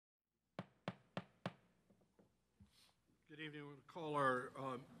Good evening. We're going to call our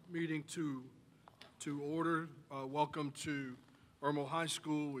meeting to order. Welcome to Irmo High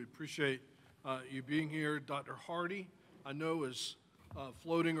School. We appreciate you being here. Dr. Hardy, I know, is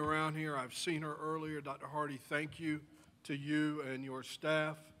floating around here. I've seen her earlier. Dr. Hardy, thank you to you and your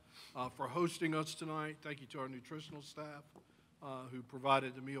staff for hosting us tonight. Thank you to our nutritional staff who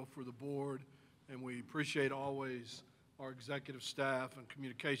provided the meal for the board. And we appreciate always our executive staff and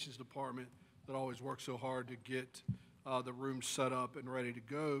communications department that always works so hard to get the room set up and ready to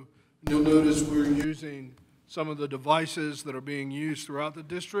go. And you'll notice we're using some of the devices that are being used throughout the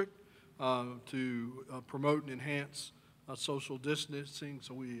district to promote and enhance social distancing.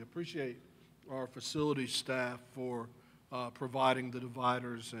 So we appreciate our facility staff for providing the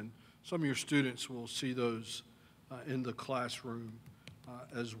dividers, and some of your students will see those in the classroom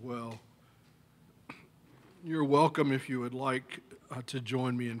as well. You're welcome if you would like to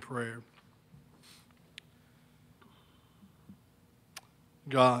join me in prayer.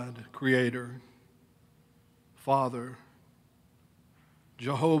 God, Creator, Father,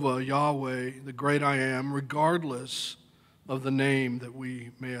 Jehovah, Yahweh, the great I am, regardless of the name that we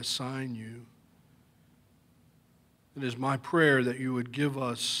may assign you, it is my prayer that you would give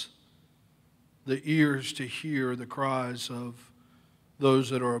us the ears to hear the cries of those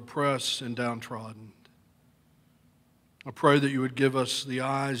that are oppressed and downtrodden. I pray that you would give us the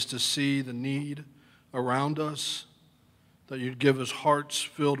eyes to see the need around us, that you'd give us hearts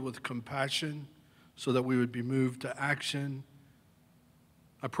filled with compassion so that we would be moved to action.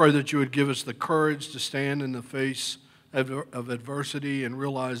 I pray that you would give us the courage to stand in the face of adversity and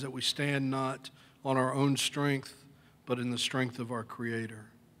realize that we stand not on our own strength, but in the strength of our Creator.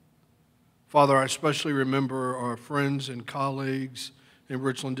 Father, I especially remember our friends and colleagues in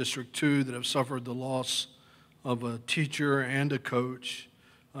Richland District 2 that have suffered the loss of a teacher and a coach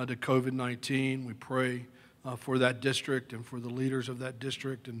to COVID-19. We pray for that district and for the leaders of that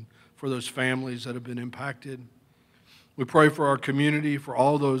district and for those families that have been impacted. We pray for our community, for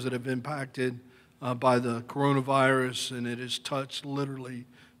all those that have been impacted by the coronavirus, and it has touched literally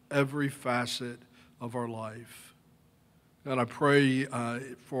every facet of our life. God, I pray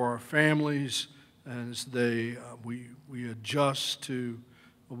for our families as we adjust to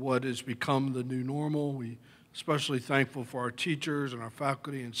what has become the new normal. We especially thankful for our teachers and our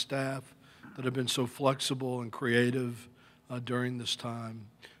faculty and staff that have been so flexible and creative during this time.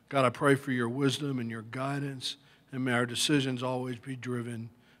 God, I pray for your wisdom and your guidance, and may our decisions always be driven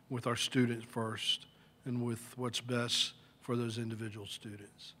with our students first and with what's best for those individual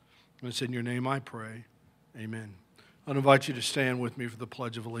students. And it's in your name I pray. Amen. I'd invite you to stand with me for the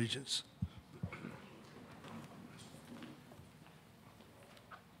Pledge of Allegiance.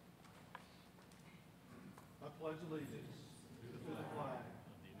 I pledge allegiance to the flag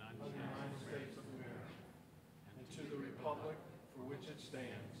of the United States of America and to the republic for which it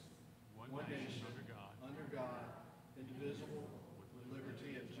stands, one nation, under God, indivisible, with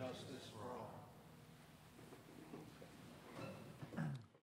liberty and justice for all.